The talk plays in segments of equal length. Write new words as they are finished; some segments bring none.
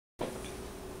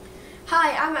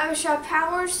Hi, I'm Abishai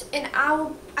Powers, and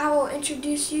I will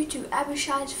introduce you to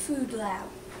Abishai's Food Lab.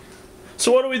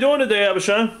 So what are we doing today,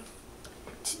 Abishai?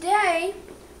 Today,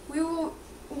 I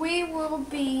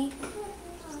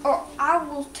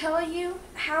will tell you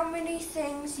how many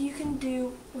things you can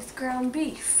do with ground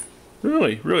beef.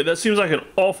 Really? Really? That seems like an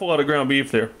awful lot of ground beef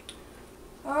there.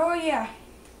 Oh yeah.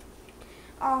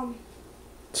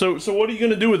 So what are you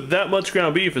going to do with that much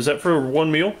ground beef? Is that for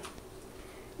one meal?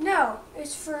 No,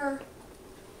 it's for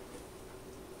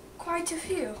quite a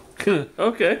few.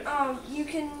 Okay. You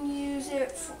can use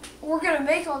it we're gonna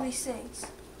make all these things.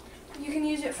 You can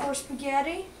use it for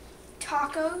spaghetti,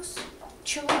 tacos,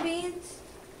 chili beans,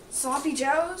 sloppy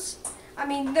joes. I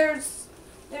mean, there's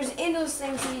endless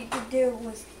things that you could do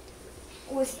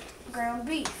with ground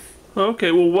beef.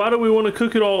 Okay, well why do we want to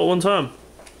cook it all at one time?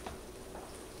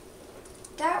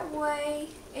 That way,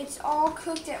 it's all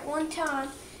cooked at one time.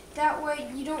 That way,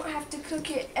 you don't have to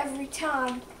cook it every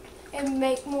time and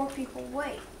make more people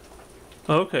wait.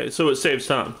 Okay, so it saves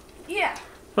time. Yeah.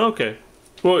 Okay.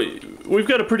 Well, we've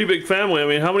got a pretty big family. I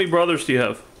mean, how many brothers do you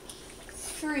have?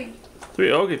 3.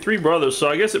 3. Okay, 3 brothers. So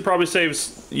I guess it probably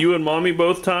saves you and Mommy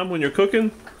both time when you're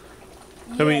cooking.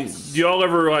 Yes. I mean, do y'all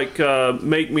ever like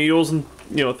make meals and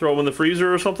throw them in the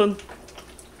freezer or something?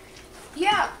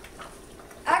 Yeah.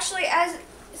 Actually,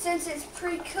 since it's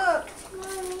pre-cooked,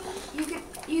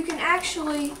 you can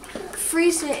actually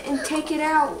freeze it and take it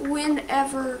out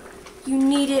whenever you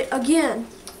need it again.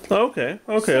 Okay.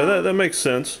 That makes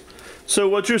sense. So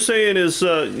what you're saying is,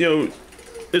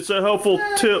 it's a helpful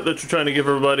tip that you're trying to give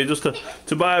everybody, just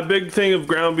to buy a big thing of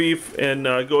ground beef and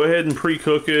go ahead and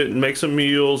pre-cook it and make some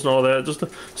meals and all that, just to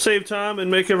save time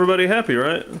and make everybody happy,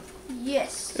 right?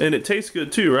 Yes. And it tastes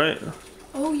good too, right?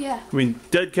 Oh yeah. I mean,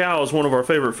 dead cow is one of our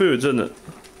favorite foods, isn't it?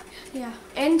 Yeah.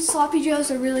 And sloppy joes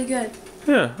are really good.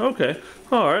 Yeah. Okay.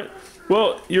 All right.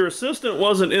 Well, your assistant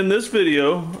wasn't in this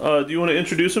video. Do you want to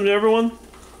introduce him to everyone?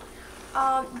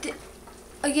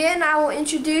 Again, I will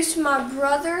introduce my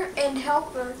brother and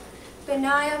helper,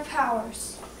 Abishai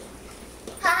Powers.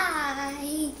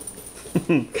 Hi.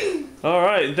 All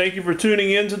right. And thank you for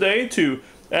tuning in today to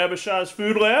Abishai's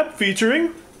Food Lab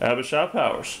featuring Abishai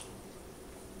Powers.